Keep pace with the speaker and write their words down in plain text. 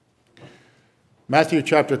Matthew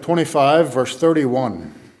chapter 25, verse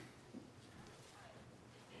 31.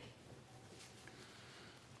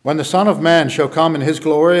 When the Son of Man shall come in his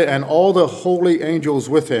glory, and all the holy angels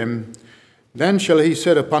with him, then shall he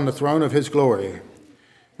sit upon the throne of his glory.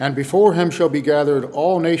 And before him shall be gathered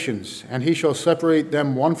all nations, and he shall separate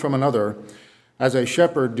them one from another, as a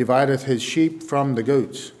shepherd divideth his sheep from the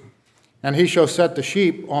goats. And he shall set the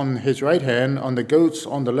sheep on his right hand, on the goats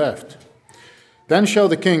on the left. Then shall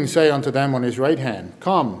the king say unto them on his right hand,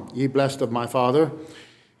 Come, ye blessed of my Father,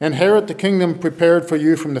 inherit the kingdom prepared for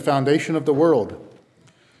you from the foundation of the world.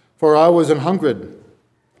 For I was an hungered,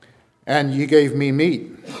 and ye gave me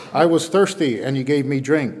meat. I was thirsty, and ye gave me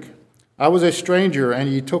drink. I was a stranger,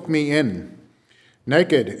 and ye took me in.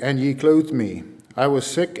 Naked, and ye clothed me. I was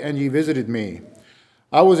sick, and ye visited me.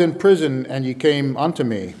 I was in prison, and ye came unto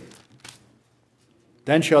me.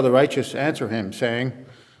 Then shall the righteous answer him, saying,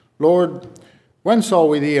 Lord, when saw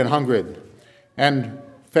we thee an hungered, and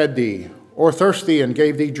fed thee, or thirsty, and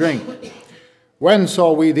gave thee drink? When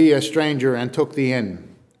saw we thee a stranger, and took thee in,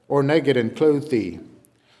 or naked, and clothed thee?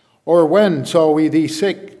 Or when saw we thee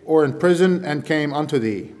sick, or in prison, and came unto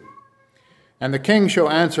thee? And the king shall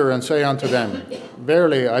answer and say unto them,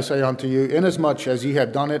 Verily I say unto you, inasmuch as ye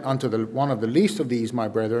have done it unto one of the least of these my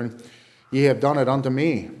brethren, ye have done it unto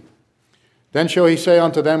me. Then shall he say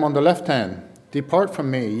unto them on the left hand, Depart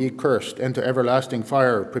from me, ye cursed, into everlasting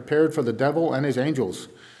fire, prepared for the devil and his angels.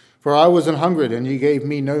 For I was an hungered, and ye gave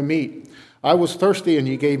me no meat. I was thirsty, and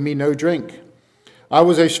ye gave me no drink. I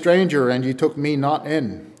was a stranger, and ye took me not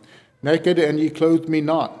in. Naked, and ye clothed me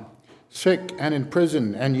not. Sick, and in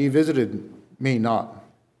prison, and ye visited me not.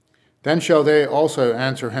 Then shall they also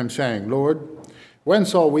answer him, saying, Lord, when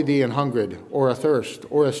saw we thee an hungered, or athirst,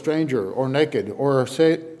 or a stranger, or naked, or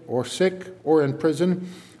sick, or in prison,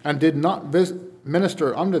 and did not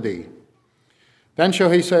minister unto thee? Then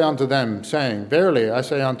shall he say unto them, saying, Verily I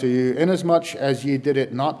say unto you, inasmuch as ye did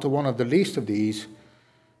it not to one of the least of these,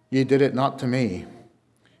 ye did it not to me.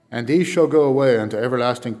 And these shall go away unto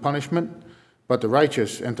everlasting punishment, but the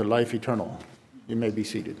righteous into life eternal. You may be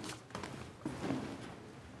seated.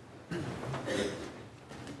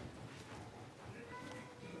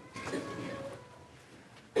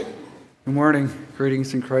 Good morning.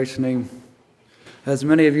 Greetings in Christ's name. As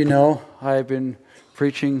many of you know, I have been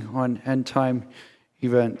preaching on end-time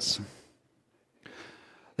events.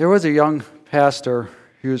 There was a young pastor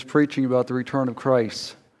who was preaching about the return of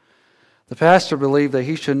Christ. The pastor believed that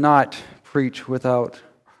he should preach without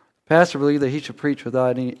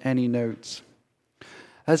any notes.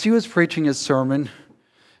 As he was preaching his sermon,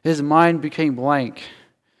 his mind became blank,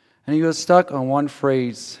 and he was stuck on one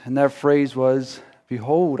phrase, and that phrase was,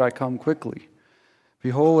 Behold, I come quickly.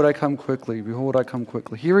 Behold, I come quickly. Behold, I come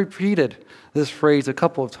quickly. He repeated this phrase a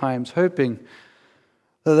couple of times, hoping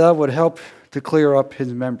that would help to clear up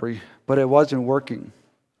his memory, but it wasn't working.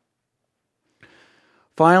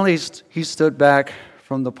 Finally, he stood back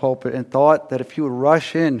from the pulpit and thought that if he would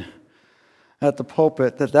rush in at the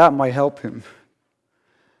pulpit, that might help him.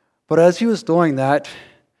 But as he was doing that,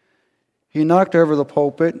 he knocked over the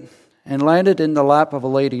pulpit and landed in the lap of a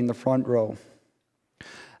lady in the front row.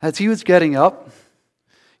 As he was getting up,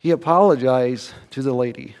 he apologized to the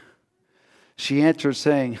lady. She answered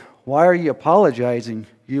saying, Why are you apologizing?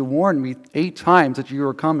 You warned me 8 times that you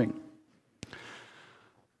were coming.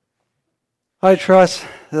 I trust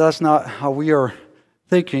that's not how we are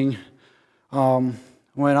thinking when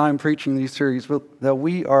I'm preaching these series, but that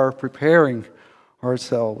we are preparing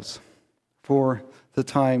ourselves for the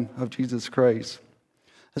time of Jesus Christ.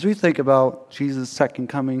 As we think about Jesus' second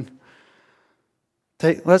coming,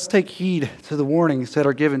 let's take heed to the warnings that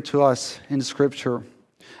are given to us in Scripture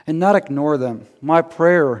and not ignore them. My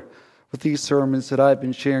prayer with these sermons that I've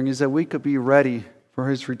been sharing is that we could be ready for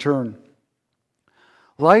His return.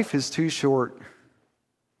 Life is too short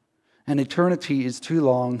and eternity is too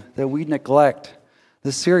long that we neglect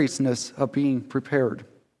the seriousness of being prepared.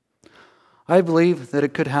 I believe that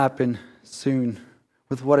it could happen soon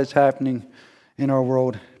with what is happening in our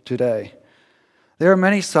world today. There are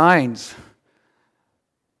many signs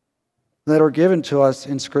that are given to us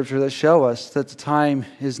in Scripture that show us that the time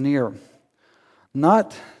is near.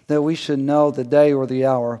 Not that we should know the day or the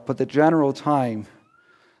hour, but the general time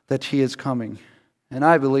that He is coming. And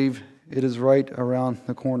I believe it is right around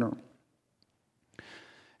the corner.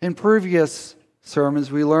 In previous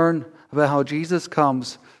sermons, we learned about how Jesus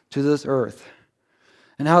comes to this earth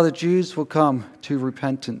and how the Jews will come to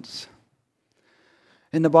repentance.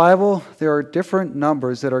 In the Bible, there are different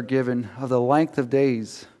numbers that are given of the length of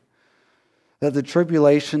days that the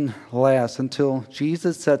tribulation lasts until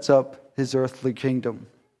Jesus sets up His earthly kingdom.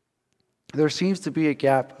 There seems to be a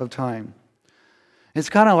gap of time. It's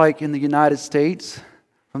kind of like in the United States,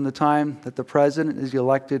 from the time that the president is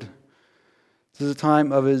elected to the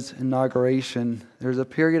time of his inauguration, there's a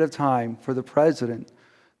period of time for the president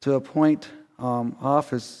to appoint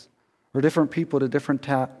office or different people to different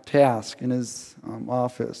tasks in his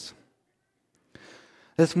office.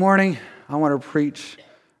 This morning, I want to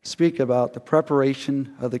speak about the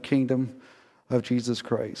preparation of the kingdom of Jesus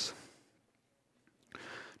Christ.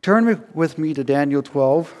 Turn with me to Daniel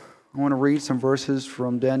 12. I want to read some verses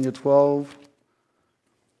from Daniel 12.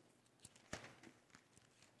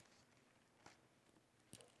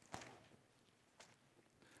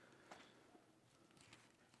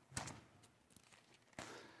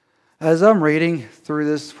 As I'm reading through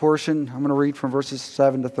this portion, I'm going to read from verses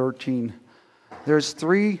 7 to 13. There's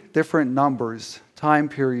 3 different numbers, time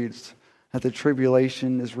periods, that the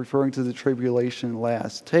tribulation is referring to the tribulation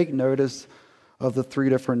last. Take notice of the 3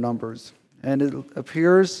 different numbers. And it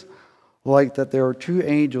appears like that there are 2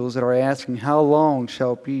 angels that are asking, how long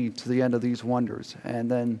shall it be to the end of these wonders? And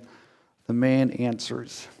then the man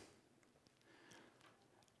answers.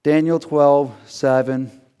 Daniel 12, 7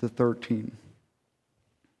 to 13.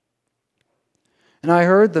 And I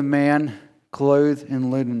heard the man clothed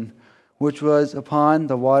in linen, which was upon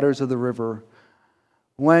the waters of the river,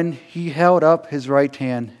 when he held up his right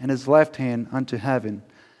hand and his left hand unto heaven,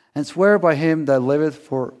 and swear by him that liveth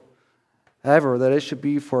forever, that it should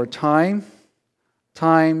be for a time,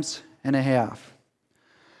 times and a half.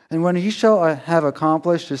 And when he shall have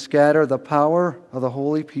accomplished to scatter the power of the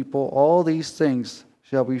holy people, all these things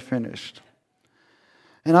shall be finished.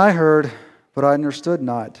 And I heard, but I understood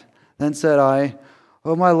not. Then said I,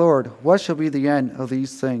 O my Lord, what shall be the end of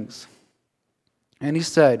these things? And he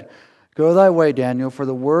said, Go thy way, Daniel, for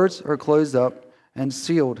the words are closed up and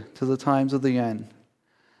sealed to the times of the end.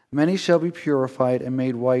 Many shall be purified and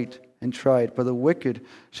made white and tried, but the wicked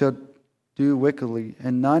shall do wickedly,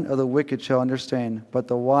 and none of the wicked shall understand, but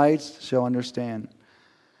the wise shall understand.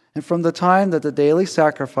 And from the time that the daily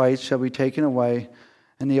sacrifice shall be taken away,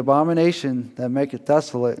 and the abomination that maketh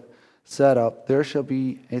desolate set up, there shall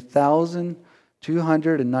be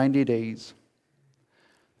 1,290 days.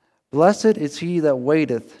 Blessed is he that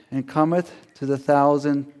waiteth, and cometh to the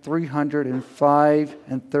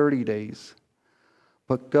 1,330 days.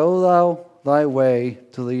 But go thou thy way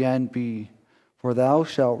till the end be, for thou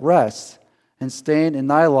shalt rest, and stand in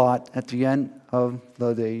thy lot at the end of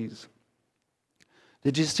the days.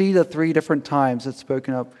 Did you see the 3 different times that's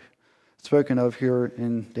spoken of here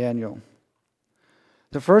in Daniel?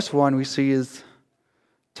 The first one we see is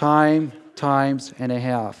time, times, and a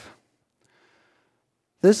half.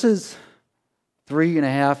 This is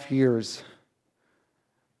 3.5 years.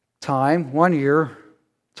 Time, 1 year.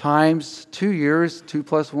 Times 2 years. 2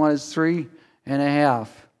 plus 1 is 3.5.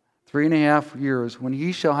 3.5 years. When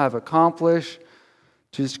he shall have accomplished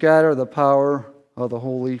to scatter the power of the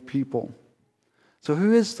holy people. So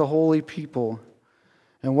who is the holy people?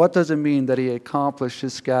 And what does it mean that he accomplished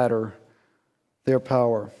to scatter their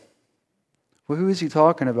power? Well, who is he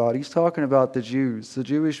talking about? He's talking about the Jews, the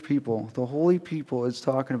Jewish people. The holy people is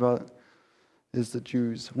talking about is the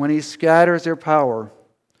Jews. When he scatters their power,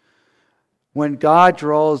 when God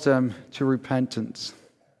draws them to repentance.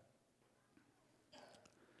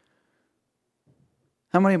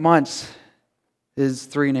 How many months is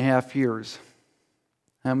 3.5 years?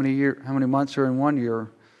 How many months are in 1 year?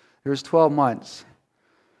 There's 12 months.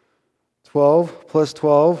 12 plus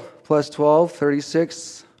 12 plus 12,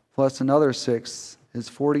 36 plus another 6 is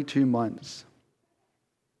 42 months.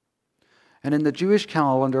 And in the Jewish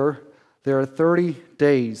calendar, there are 30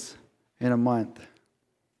 days in a month.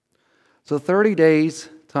 So 30 days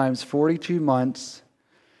times 42 months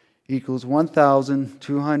equals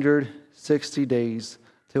 1,260 days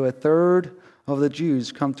till 1/3 of the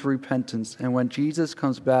Jews come to repentance and when Jesus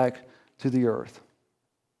comes back to the earth.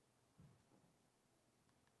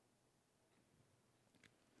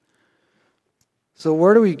 So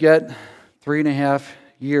where do we get 3.5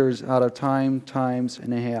 years out of time, times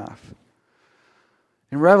and a half?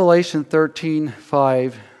 In Revelation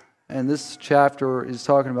 13:5, and this chapter is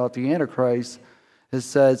talking about the Antichrist, it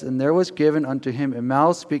says, And there was given unto him a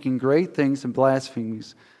mouth speaking great things and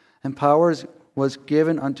blasphemies, and power was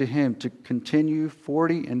given unto him to continue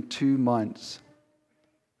 42 months.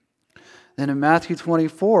 Then in Matthew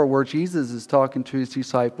 24, where Jesus is talking to his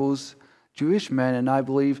disciples, Jewish men, and I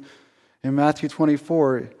believe in Matthew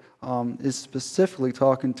 24 is specifically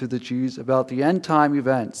talking to the Jews about the end time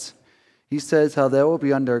events. He says how they will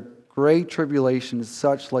be under great tribulation,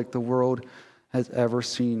 such like the world has ever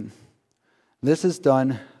seen. This is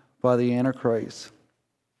done by the Antichrist.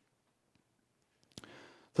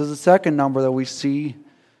 So the second number that we see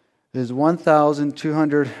is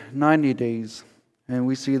 1,290 days. And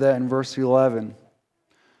we see that in verse 11.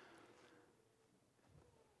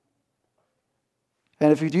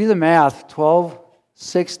 And if you do the math,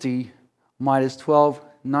 1260 minus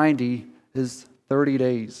 1290 is 30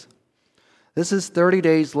 days. This is 30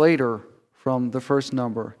 days later from the first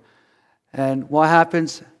number. And what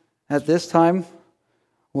happens at this time?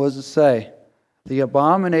 What does it say? The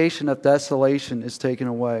abomination of desolation is taken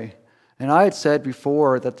away. And I had said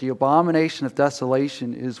before that the abomination of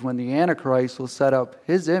desolation is when the Antichrist will set up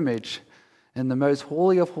his image in the most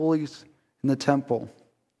holy of holies in the temple.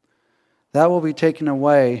 That will be taken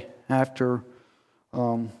away after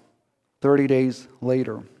 30 days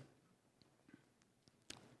later.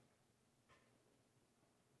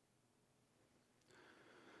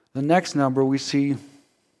 The next number we see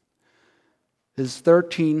is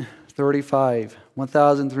 1335,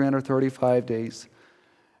 1,335 days.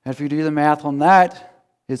 And if you do the math on that,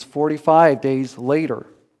 it's 45 days later.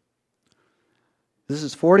 This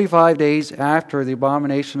is 45 days after the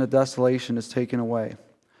abomination of desolation is taken away.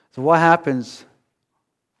 So what happens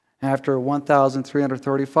after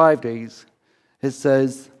 1,335 days? It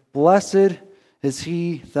says, "Blessed is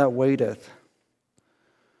he that waiteth."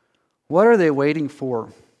 What are they waiting for?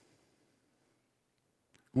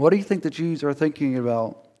 What do you think the Jews are thinking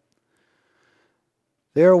about?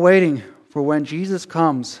 They are waiting for when Jesus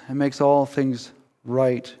comes and makes all things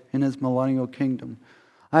right in his millennial kingdom.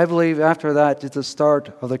 I believe after that is the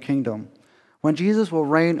start of the kingdom, when Jesus will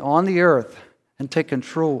reign on the earth and take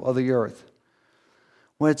control of the earth,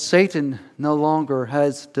 when Satan no longer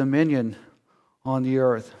has dominion on the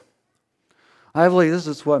earth. I believe this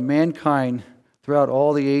is what mankind throughout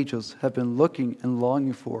all the ages have been looking and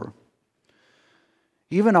longing for.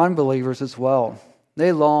 Even unbelievers as well.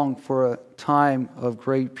 They long for a time of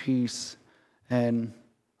great peace and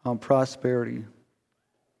prosperity.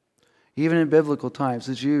 Even in biblical times,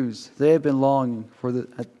 the Jews, they have been longing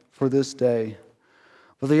for this day.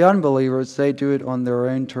 But the unbelievers, they do it on their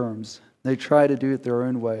own terms. They try to do it their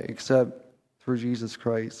own way, except through Jesus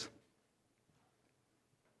Christ.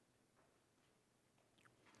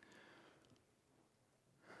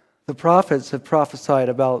 The prophets have prophesied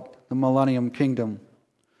about the millennium kingdom.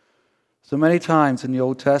 So many times in the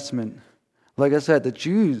Old Testament, like I said, the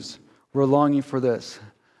Jews were longing for this.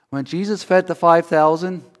 When Jesus fed the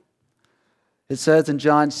 5,000, it says in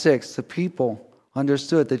John 6, the people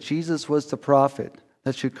understood that Jesus was the prophet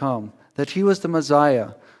that should come, that he was the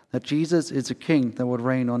Messiah, that Jesus is a king that would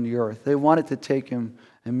reign on the earth. They wanted to take him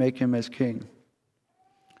and make him as king.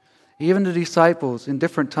 Even the disciples in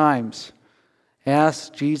different times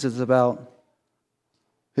asked Jesus about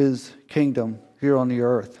his kingdom here on the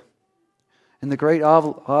earth. In the great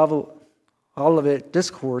Olivet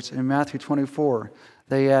Discourse in Matthew 24,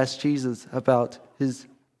 they asked Jesus about his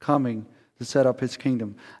coming to set up his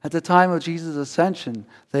kingdom. At the time of Jesus' ascension,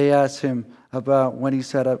 they asked him about when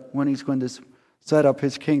he's going to set up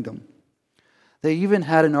his kingdom. They even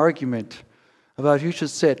had an argument about who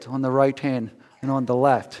should sit on the right hand and on the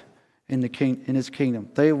left in his kingdom.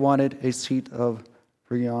 They wanted a seat of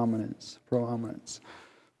prominence.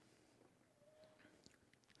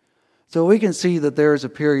 So we can see that there is a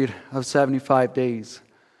period of 75 days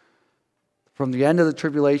from the end of the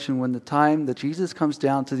tribulation, when the time that Jesus comes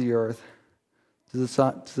down to the earth, to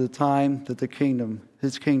the time that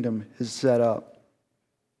his kingdom is set up.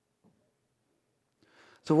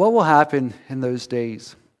 So what will happen in those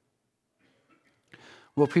days?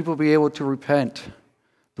 Will people be able to repent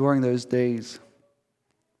during those days?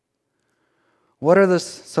 What are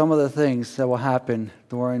some of the things that will happen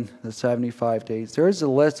during the 75 days? There is a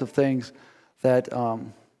list of things that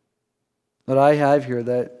I have here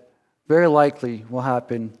that very likely will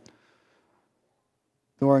happen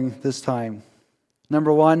during this time.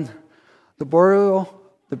 Number one, the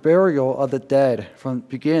burial of the dead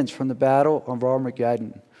begins from the battle of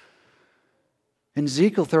Armageddon. In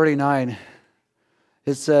Ezekiel 39,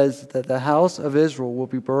 it says that the house of Israel will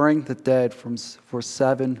be burying the dead for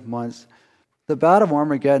 7 months. The battle of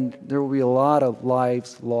Armageddon, there will be a lot of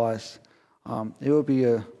lives lost. It will be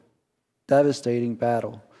a devastating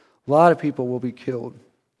battle. A lot of people will be killed.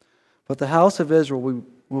 But the house of Israel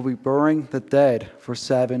will be burying the dead for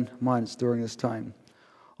 7 months during this time.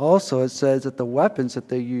 Also, it says that the weapons that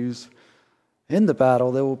they use in the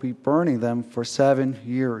battle, they will be burning them for 7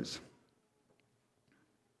 years.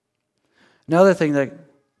 Another thing that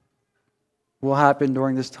will happen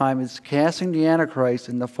during this time is casting the Antichrist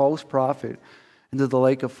and the false prophet into the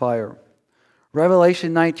lake of fire.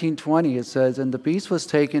 Revelation 19:20, it says, "And the beast was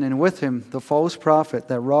taken, and with him the false prophet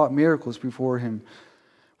that wrought miracles before him,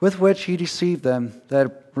 with which he deceived them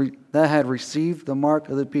that had received the mark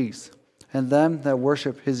of the beast, and them that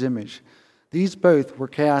worship his image. These both were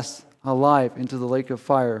cast alive into the lake of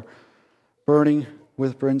fire, burning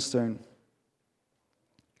with brimstone.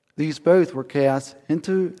 These both were cast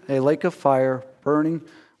into a lake of fire, burning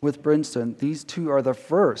with brimstone. These two are the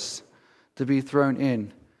first to be thrown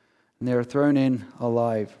in, and they are thrown in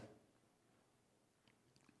alive.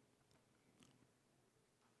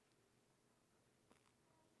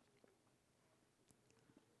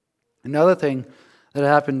 Another thing that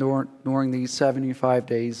happened during these 75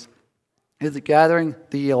 days is the gathering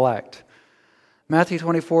the elect. Matthew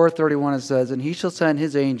 24:31 it says, "And he shall send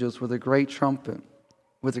his angels with a great trumpet,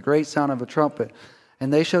 with the great sound of a trumpet,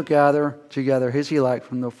 and they shall gather together his elect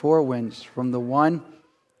from the four winds, from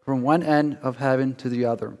one end of heaven to the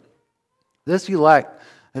other." This elect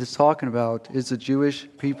that it's talking about is the Jewish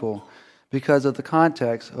people because of the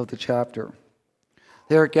context of the chapter.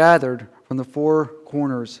 They are gathered from the four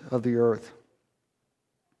corners of the earth.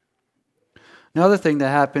 Another thing that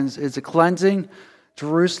happens is the cleansing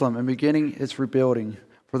Jerusalem and beginning its rebuilding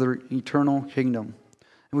for the eternal kingdom.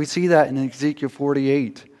 And we see that in Ezekiel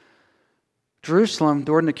 48. Jerusalem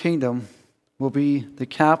during the kingdom will be the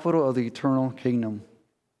capital of the eternal kingdom.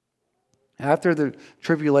 After the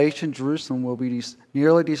tribulation, Jerusalem will be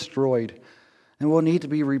nearly destroyed and will need to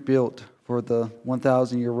be rebuilt for the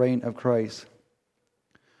 1,000-year reign of Christ.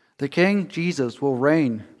 The King Jesus will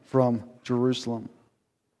reign from Jerusalem.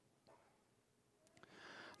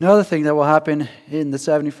 Another thing that will happen in the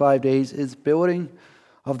 75 days is building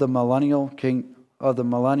of the millennial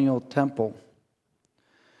temple.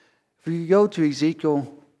 If you go to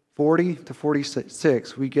Ezekiel 40 to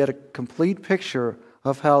 46, we get a complete picture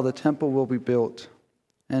of how the temple will be built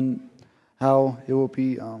and how it will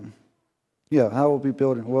be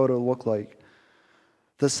built and what it will look like.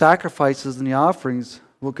 The sacrifices and the offerings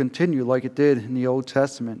will continue like it did in the Old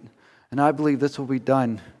Testament. And I believe this will be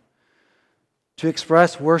done to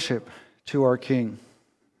express worship to our King.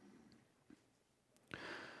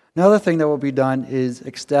 Another thing that will be done is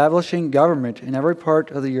establishing government in every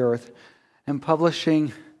part of the earth and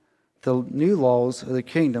publishing the new laws of the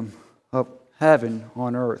kingdom of heaven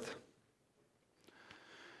on earth.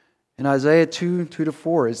 In Isaiah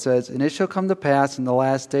 2:2-4, it says, "And it shall come to pass in the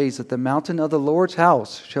last days that the mountain of the Lord's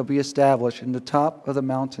house shall be established in the top of the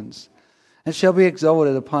mountains, and shall be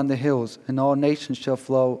exalted upon the hills, and all nations shall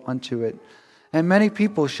flow unto it. And many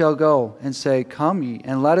people shall go and say, Come ye,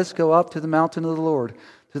 and let us go up to the mountain of the Lord,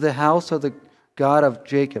 to the house of the God of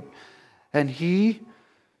Jacob. And he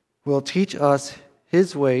will teach us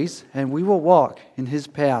his ways, and we will walk in his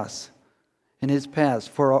paths.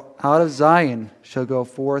 For out of Zion shall go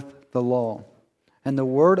forth the law, and the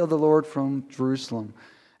word of the Lord from Jerusalem.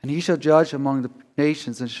 And he shall judge among the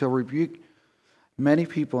nations, and shall rebuke many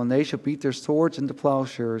people, and they shall beat their swords into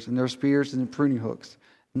plowshares, and their spears into pruning hooks.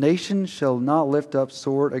 Nation shall not lift up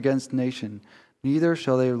sword against nation, neither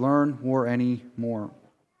shall they learn war any more."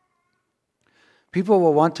 People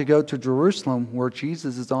will want to go to Jerusalem where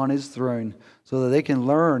Jesus is on his throne so that they can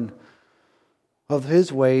learn of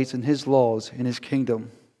his ways and his laws in his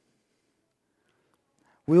kingdom.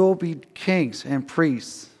 We will be kings and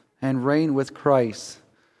priests and reign with Christ.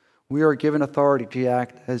 We are given authority to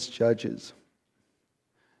act as judges.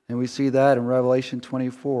 And we see that in Revelation 20,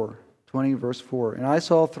 verse 4. "And I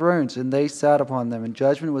saw thrones, and they sat upon them, and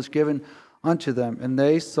judgment was given unto them. And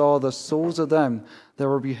they saw the souls of them that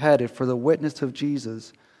were beheaded for the witness of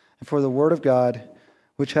Jesus, and for the word of God,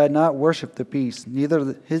 which had not worshipped the beast,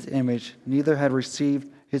 neither his image, neither had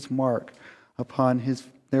received his mark upon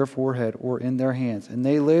their forehead or in their hands. And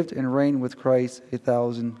they lived and reigned with Christ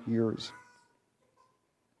 1,000 years."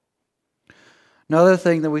 Another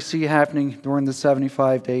thing that we see happening during the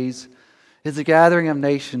 75 days is the gathering of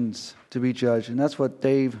nations to be judged. And that's what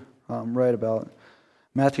Dave read about.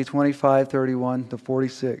 Matthew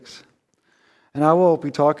 25:31-46. And I will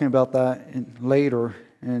be talking about that later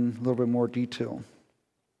in a little bit more detail.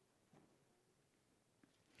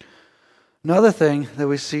 Another thing that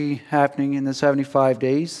we see happening in the 75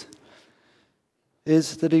 days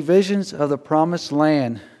is the divisions of the promised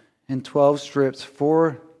land in 12 strips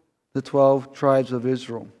for the 12 tribes of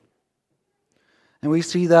Israel. And we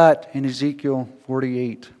see that in Ezekiel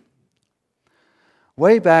 48.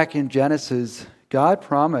 Way back in Genesis, God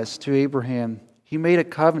promised to Abraham, he made a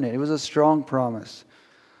covenant. It was a strong promise.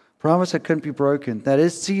 Promise that couldn't be broken. That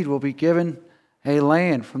his seed will be given a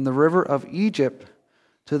land from the river of Egypt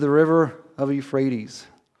to the river of Euphrates.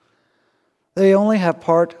 They only have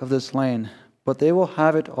part of this land, but they will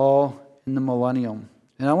have it all in the millennium.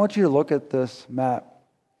 And I want you to look at this map.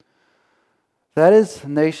 That is the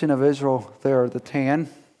nation of Israel there, the tan.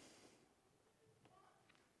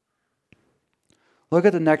 Look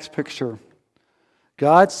at the next picture.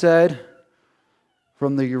 God said,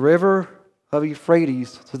 from the river of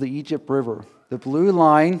Euphrates to the Egypt River, the blue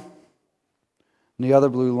line and the other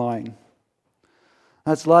blue line.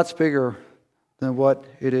 That's lots bigger than what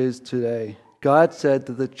it is today. God said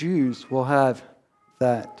that the Jews will have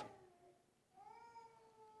that.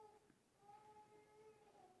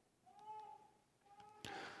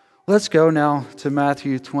 Let's go now to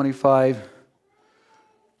Matthew 25,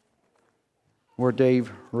 where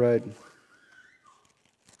Dave read.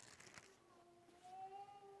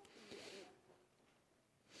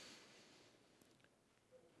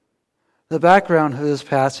 The background of this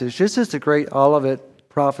passage, this is the great Olivet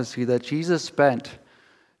prophecy that Jesus spent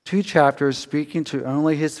 2 chapters speaking to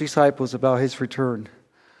only his disciples about his return.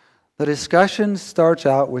 The discussion starts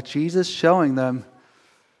out with Jesus showing them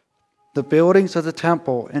the buildings of the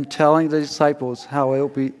temple and telling the disciples how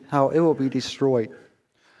it will be destroyed.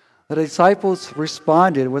 The disciples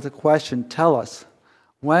responded with a question, "Tell us,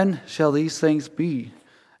 when shall these things be?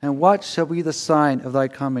 And what shall be the sign of thy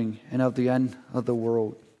coming and of the end of the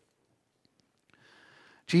world?"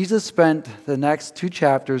 Jesus spent the next 2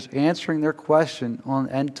 chapters answering their question on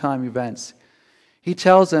end-time events. He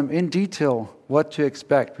tells them in detail what to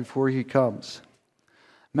expect before he comes.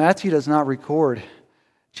 Matthew does not record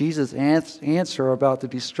Jesus' answer about the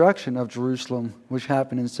destruction of Jerusalem, which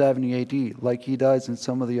happened in 70 AD, like he does in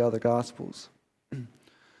some of the other Gospels.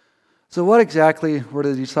 So what exactly were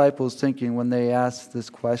the disciples thinking when they asked this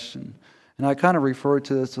question? And I kind of referred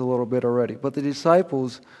to this a little bit already, but the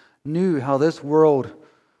disciples knew how this world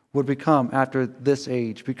would become after this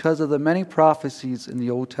age because of the many prophecies in the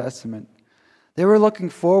Old Testament. They were looking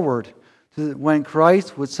forward to when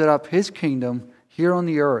Christ would set up his kingdom here on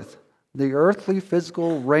the earth, the earthly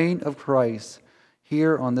physical reign of Christ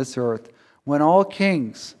here on this earth, when all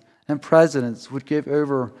kings and presidents would give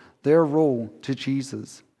over their rule to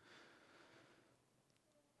Jesus.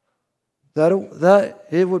 That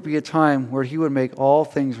it would be a time where he would make all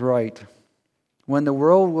things right, when the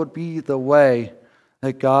world would be the way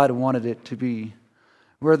that God wanted it to be,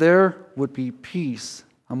 where there would be peace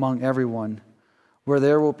among everyone, where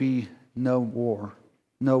there will be no war.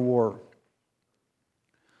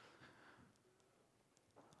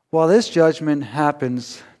 While this judgment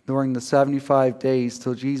happens during the 75 days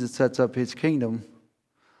till Jesus sets up his kingdom,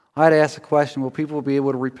 I'd ask the question, will people be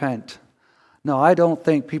able to repent? No, I don't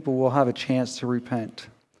think people will have a chance to repent.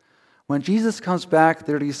 When Jesus comes back,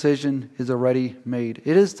 their decision is already made.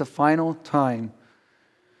 It is the final time.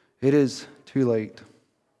 It is too late.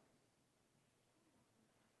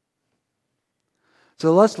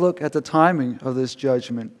 So let's look at the timing of this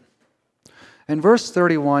judgment. In verse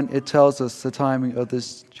 31, it tells us the timing of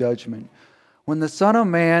this judgment. When the Son of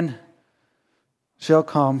Man shall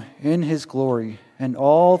come in his glory, and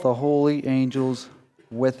all the holy angels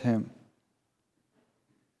with him.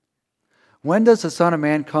 When does the Son of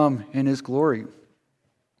Man come in his glory?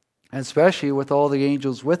 Especially with all the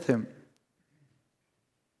angels with him.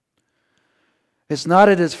 It's not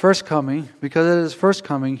at his first coming, because at his first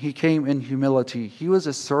coming he came in humility. He was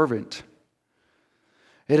a servant.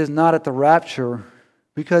 It is not at the rapture,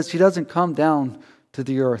 because he doesn't come down to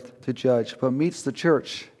the earth to judge, but meets the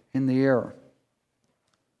church in the air.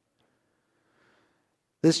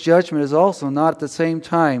 This judgment is also not at the same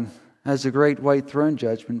time as the great white throne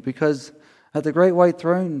judgment, because at the great white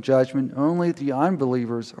throne judgment, only the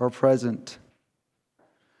unbelievers are present.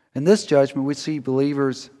 In this judgment, we see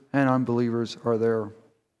believers and unbelievers are there.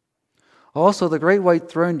 Also, the great white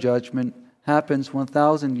throne judgment happens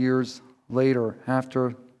 1,000 years later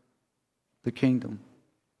after the kingdom.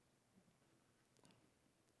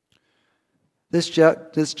 This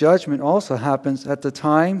judgment also happens at the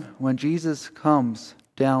time when Jesus comes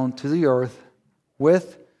down to the earth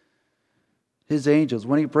with his angels,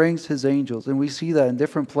 when he brings his angels. And we see that in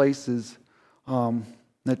different places,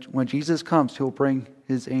 that when Jesus comes, he'll bring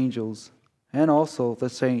his angels and also the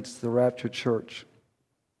saints, the raptured church.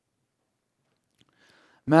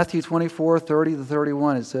 Matthew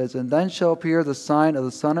 24:30-31, it says, "And then shall appear the sign of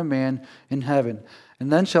the Son of Man in heaven.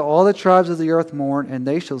 And then shall all the tribes of the earth mourn, and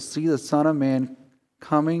they shall see the Son of Man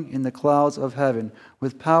coming in the clouds of heaven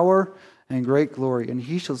with power and great glory. And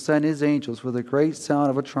he shall send his angels with a great sound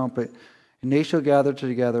of a trumpet, and they shall gather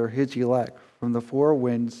together his elect from the four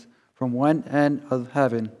winds, from one end of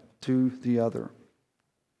heaven to the other."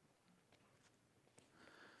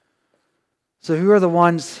 So who are the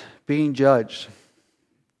ones being judged?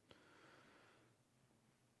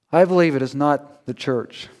 I believe it is not the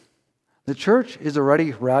church. The church is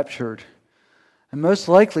already raptured and most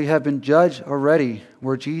likely have been judged already,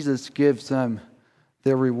 where Jesus gives them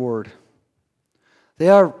their reward.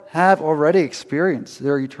 have already experienced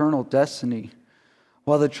their eternal destiny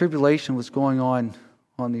while the tribulation was going on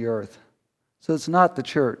the earth. So it's not the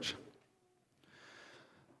church.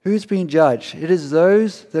 Who's being judged? It is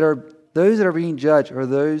those that are being judged are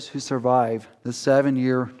those who survive the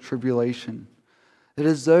 7-year tribulation. It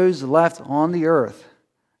is those left on the earth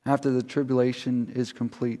after the tribulation is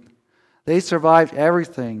complete. They survived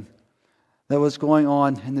everything that was going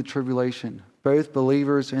on in the tribulation, both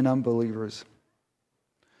believers and unbelievers.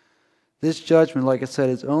 This judgment, like I said,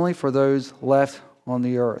 is only for those left on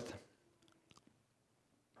the earth.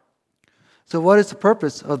 So what is the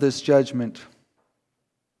purpose of this judgment?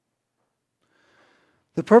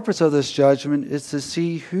 The purpose of this judgment is to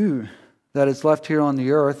see who that is left here on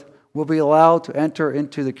the earth will be allowed to enter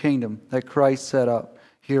into the kingdom that Christ set up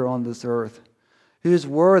here on this earth. Who is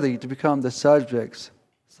worthy to become the subjects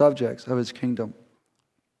of his kingdom.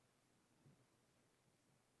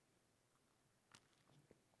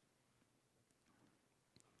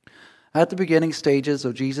 At the beginning stages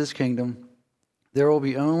of Jesus' kingdom, there will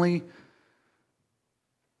be the only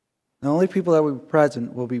people that will be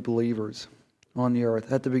present will be believers on the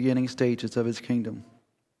earth at the beginning stages of his kingdom.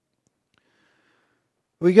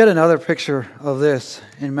 We get another picture of this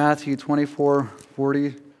in Matthew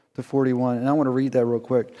 24:40-41, and I want to read that real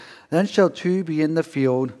quick. Then shall two be in the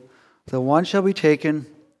field, the one shall be taken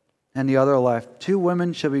and the other left. Two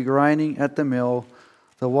women shall be grinding at the mill,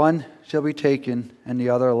 the one shall be taken and the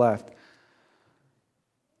other left.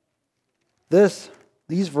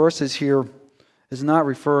 These verses here is not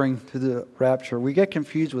referring to the rapture. We get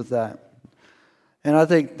confused with that. And I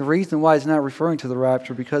think the reason why it's not referring to the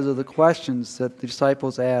rapture because of the questions that the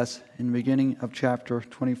disciples asked in the beginning of chapter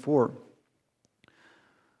 24.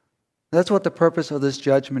 That's what the purpose of this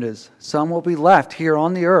judgment is. Some will be left here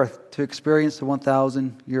on the earth to experience the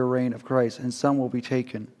 1,000-year reign of Christ, and some will be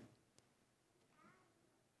taken.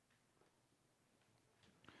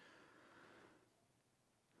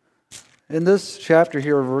 In this chapter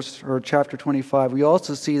here, chapter 25, we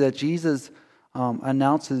also see that Jesus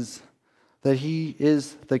announces that he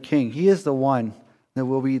is the king. He is the one that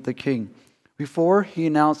will be the king. Before, he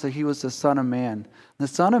announced that he was the Son of Man. The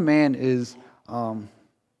Son of Man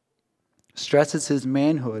stresses his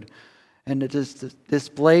manhood, and it is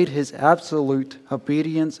displayed his absolute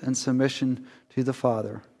obedience and submission to the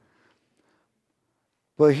Father.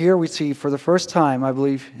 But here we see, for the first time, I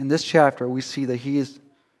believe, in this chapter, we see that he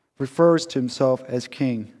refers to himself as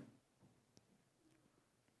king.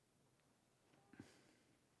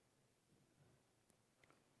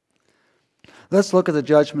 Let's look at the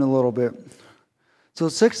judgment a little bit. So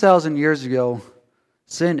 6,000 years ago,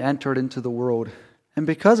 sin entered into the world. And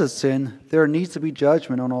because of sin, there needs to be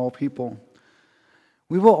judgment on all people.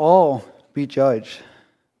 We will all be judged.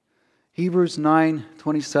 Hebrews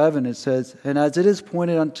 9:27, it says, "And as it is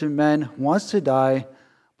pointed unto men once to die,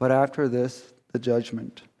 but after this, the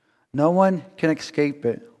judgment. No one can escape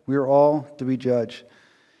it. We are all to be judged.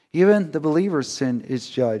 Even the believer's sin is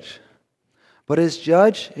judged, but is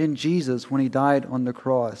judged in Jesus when he died on the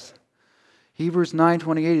cross." Hebrews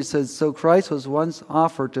 9:28, it says, "So Christ was once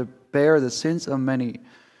offered to bear the sins of many,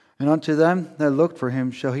 and unto them that looked for him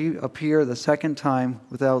shall he appear the second time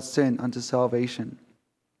without sin unto salvation."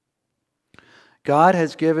 God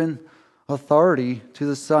has given authority to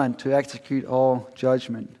the Son to execute all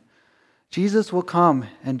judgment. Jesus will come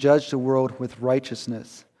and judge the world with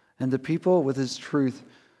righteousness, and the people with his truth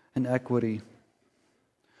and equity.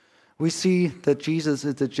 We see that Jesus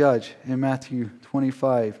is the judge in Matthew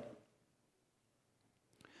 25.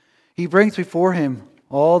 He brings before him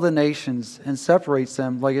all the nations and separates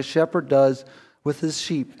them like a shepherd does with his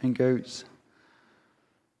sheep and goats.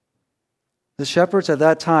 The shepherds at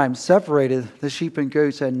that time separated the sheep and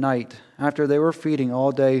goats at night after they were feeding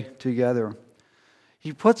all day together.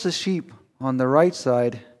 He puts the sheep on the right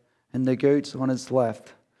side and the goats on his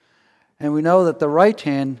left. And we know that the right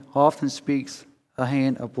hand often speaks a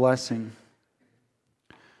hand of blessing.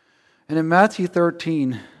 And in Matthew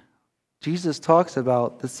 13, Jesus talks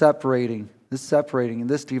about this separating, and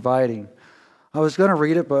this dividing. I was going to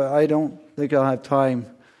read it, but I don't think I'll have time.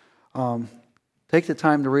 Take the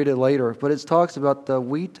time to read it later. But it talks about the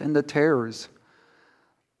wheat and the tares.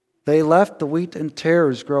 They left the wheat and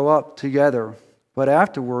tares grow up together. But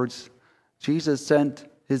afterwards, Jesus sent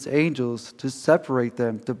his angels to separate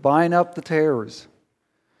them, to bind up the tares,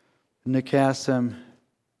 and to cast them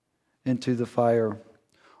into the fire.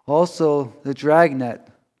 Also, the dragnet.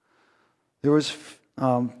 There was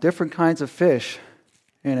different kinds of fish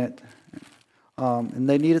in it, and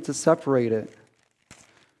they needed to separate it.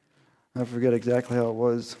 I forget exactly how it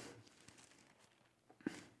was.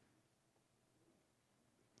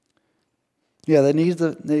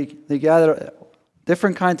 they gathered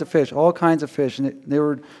different kinds of fish, all kinds of fish,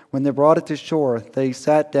 and when they brought it to shore, they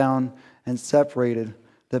sat down and separated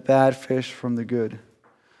the bad fish from the good.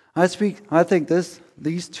 I think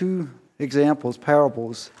these two examples,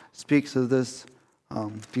 parables, speaks of this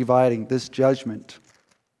dividing, this judgment.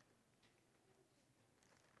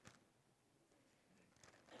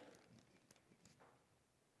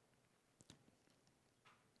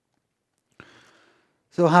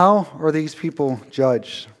 So how are these people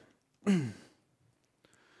judged? In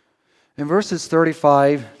verses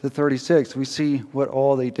 35 to 36, we see what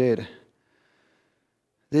all they did.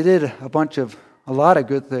 They did a lot of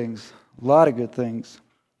good things.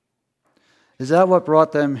 Is that what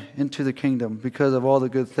brought them into the kingdom? Because of all the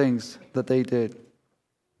good things that they did?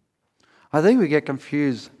 I think we get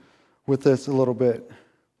confused with this a little bit.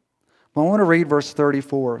 But I want to read verse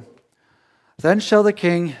 34. Then shall the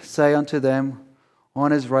king say unto them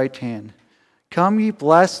on his right hand, Come ye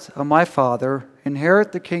blessed of my Father,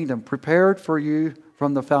 inherit the kingdom prepared for you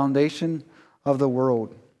from the foundation of the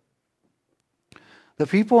world. The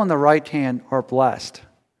people on the right hand are blessed.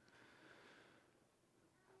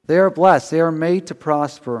 They are blessed. They are made to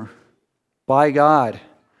prosper by God.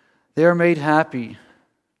 They are made happy.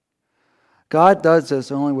 God does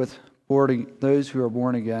this only with those who are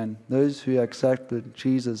born again, those who accepted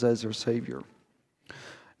Jesus as their Savior.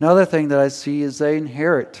 Another thing that I see is they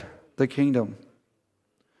inherit the kingdom.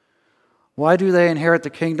 Why do they inherit the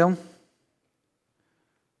kingdom?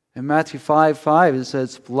 In Matthew 5:5 it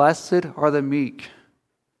says, Blessed are the meek,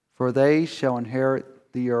 for they shall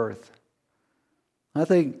inherit the earth. I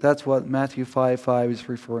think that's what Matthew 5:5 is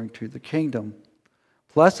referring to, the kingdom.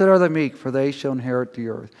 Blessed are the meek, for they shall inherit the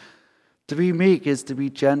earth. To be meek is to be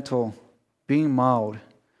gentle, being mild.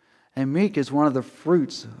 And meek is one of the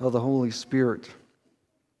fruits of the Holy Spirit.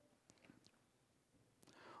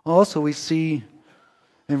 Also, we see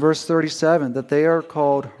in verse 37 that they are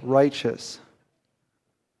called righteous.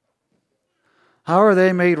 How are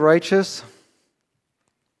they made righteous?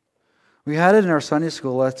 We had it in our Sunday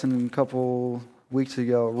school lesson a couple weeks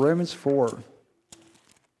ago, Romans 4.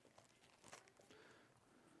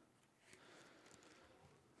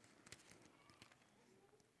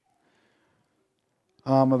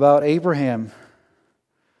 About Abraham.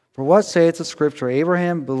 For what saith the Scripture?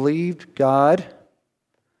 Abraham believed God,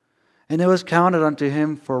 and it was counted unto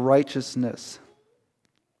him for righteousness.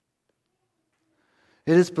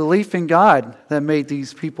 It is belief in God that made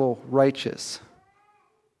these people righteous.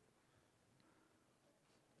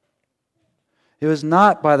 It was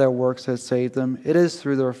not by their works that saved them. It is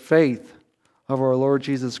through their faith of our Lord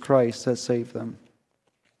Jesus Christ that saved them.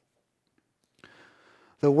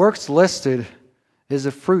 The works listed is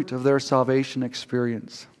a fruit of their salvation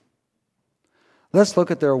experience. Let's look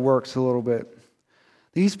at their works a little bit.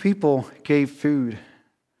 These people gave food.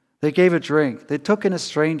 They gave a drink. They took in a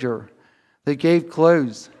stranger. They gave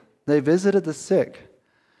clothes. They visited the sick.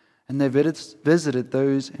 And they visited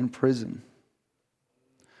those in prison.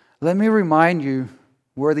 Let me remind you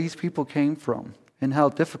where these people came from and how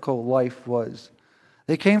difficult life was.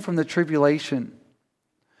 They came from the tribulation.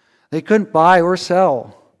 They couldn't buy or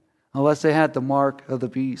sell unless they had the mark of the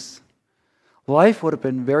beast. Life would have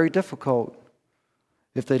been very difficult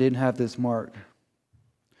if they didn't have this mark.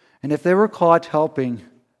 And if they were caught helping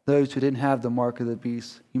those who didn't have the mark of the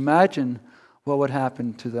beast, imagine what would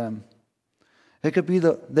happen to them. They could be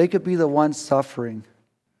the ones suffering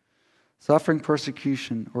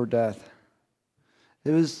persecution or death.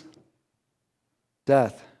 It was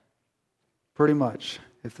death, pretty much,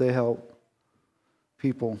 if they help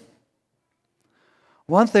people.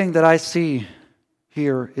 One thing that I see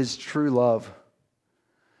here is true love.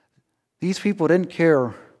 These people didn't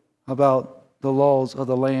care about the laws of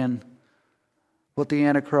the land, what the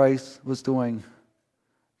Antichrist was doing.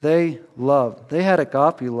 They loved. They had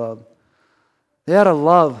agape love. They had a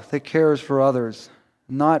love that cares for others,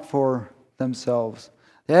 not for themselves.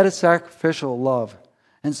 They had a sacrificial love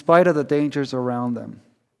in spite of the dangers around them.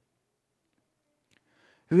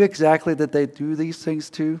 Who exactly did they do these things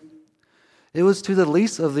to? It was to the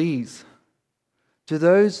least of these, to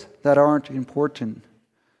those that aren't important,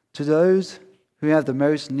 to those who have the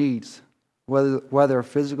most needs, whether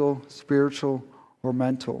physical, spiritual, or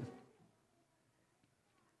mental.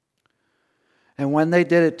 And when they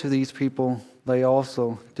did it to these people, they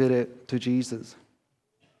also did it to Jesus.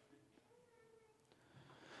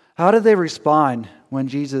 How did they respond when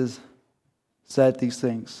Jesus said these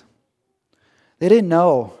things? They didn't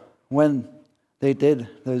know when they did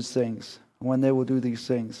those things, when they will do these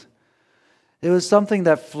things. It was something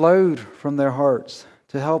that flowed from their hearts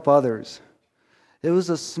to help others. It was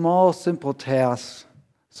a small, simple task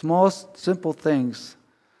Small, simple things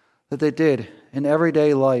that they did in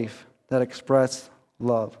everyday life that expressed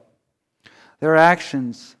love. Their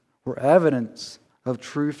actions were evidence of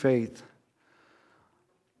true faith,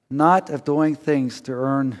 not of doing things to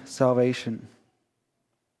earn salvation.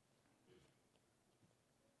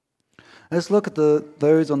 Let's look at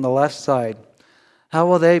those on the left side. How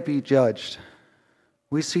will they be judged?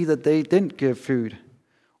 We see that they didn't give food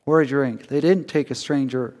or a drink. They didn't take a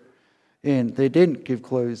stranger in. They didn't give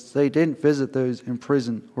clothes. They didn't visit those in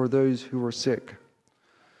prison or those who were sick.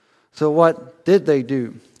 So what did they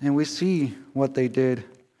do? And we see what they did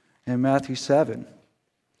in Matthew 7,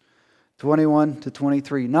 21 to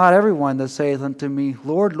 23. Not everyone that saith unto me,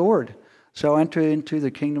 Lord, Lord, shall enter into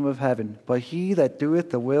the kingdom of heaven, but he that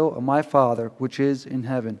doeth the will of my Father which is in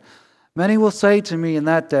heaven. Many will say to me in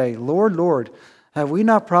that day, Lord, Lord, have we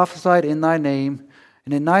not prophesied in thy name,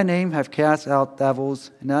 and in thy name have cast out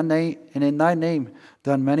devils, and in thy name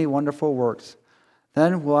done many wonderful works?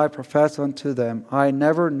 Then will I profess unto them, I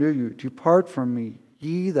never knew you. Depart from me,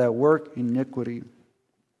 ye that work iniquity.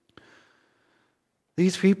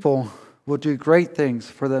 These people will do great things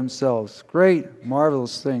for themselves, great,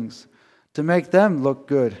 marvelous things, to make them look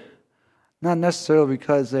good, not necessarily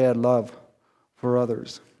because they had love for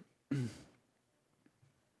others.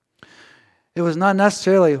 It was not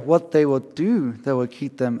necessarily what they would do that would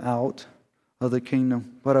keep them out of the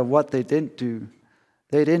kingdom, but of what they didn't do.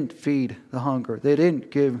 They didn't feed the hunger. They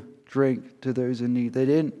didn't give drink to those in need. They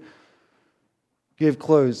didn't give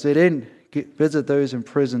clothes. They didn't visit those in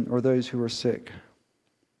prison or those who were sick.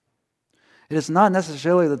 It is not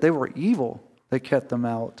necessarily that they were evil that kept them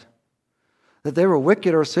out, that they were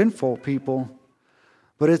wicked or sinful people,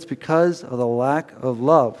 but it's because of the lack of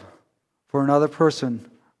love for another person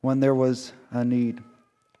when there was a need.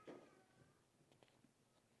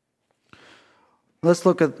 Let's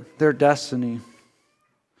look at their destiny.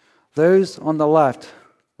 Those on the left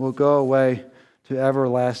will go away to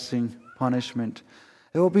everlasting punishment.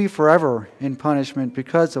 It will be forever in punishment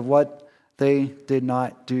because of what they did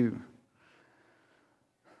not do.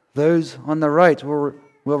 Those on the right will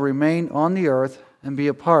remain on the earth and be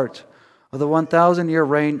a part of the 1,000-year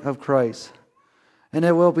reign of Christ. And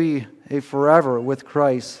it will be a forever with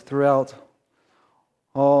Christ throughout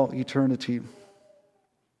all eternity.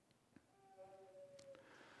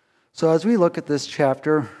 So as we look at this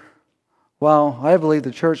chapter, while I believe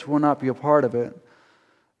the church will not be a part of it,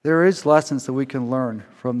 there is lessons that we can learn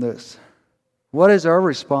from this. What is our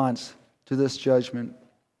response to this judgment?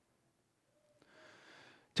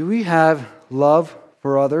 Do we have love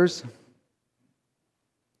for others?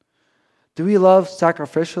 Do we love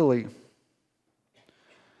sacrificially?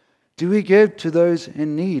 Do we give to those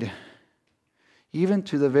in need, even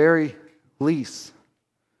to the very least,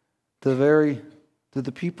 to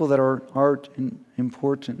the people that aren't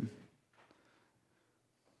important?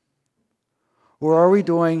 Or are we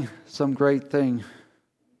doing some great thing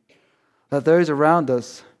that those around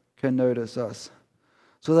us can notice us,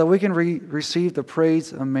 so that we can receive the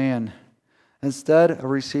praise of man instead of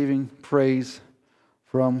receiving praise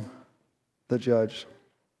from the judge?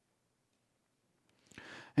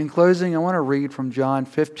 In closing, I want to read from John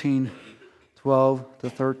 15, 12 to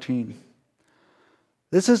 13.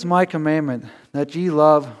 This is my commandment, that ye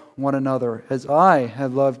love one another, as I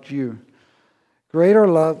have loved you. Greater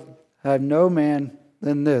love have no man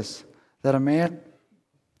than this, that a man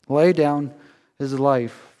lay down his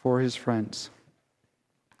life for his friends.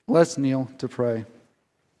 Let's kneel to pray.